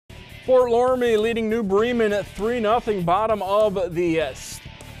Fort Loramie leading New Bremen at 3-0, bottom of the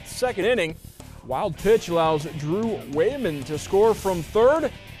second inning. Wild pitch allows Drew Wayman to score from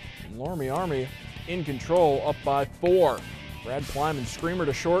third. Loramie Army in control, up by 4. Brad Plyman screamer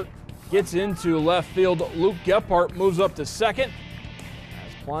to short, gets into left field. Luke Gephardt moves up to second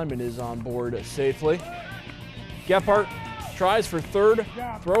as Plyman is on board safely. Gephardt tries for third,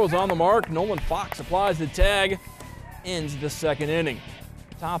 throws on the mark. Nolan Fox applies the tag, ends the second inning.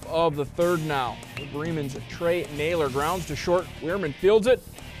 Top of the third now. Bremen's Trey Naylor grounds to short. Weirman fields it,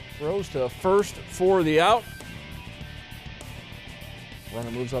 throws to first for the out.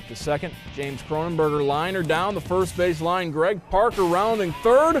 Runner moves up to second. James Cronenberger liner down the first base line. Greg Parker rounding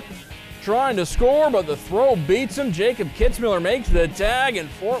third, trying to score, but the throw beats him. Jacob Kitzmiller makes the tag, and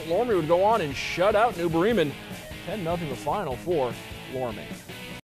Fort Loramie would go on and shut out New Bremen. 10-0 the final for Loramie.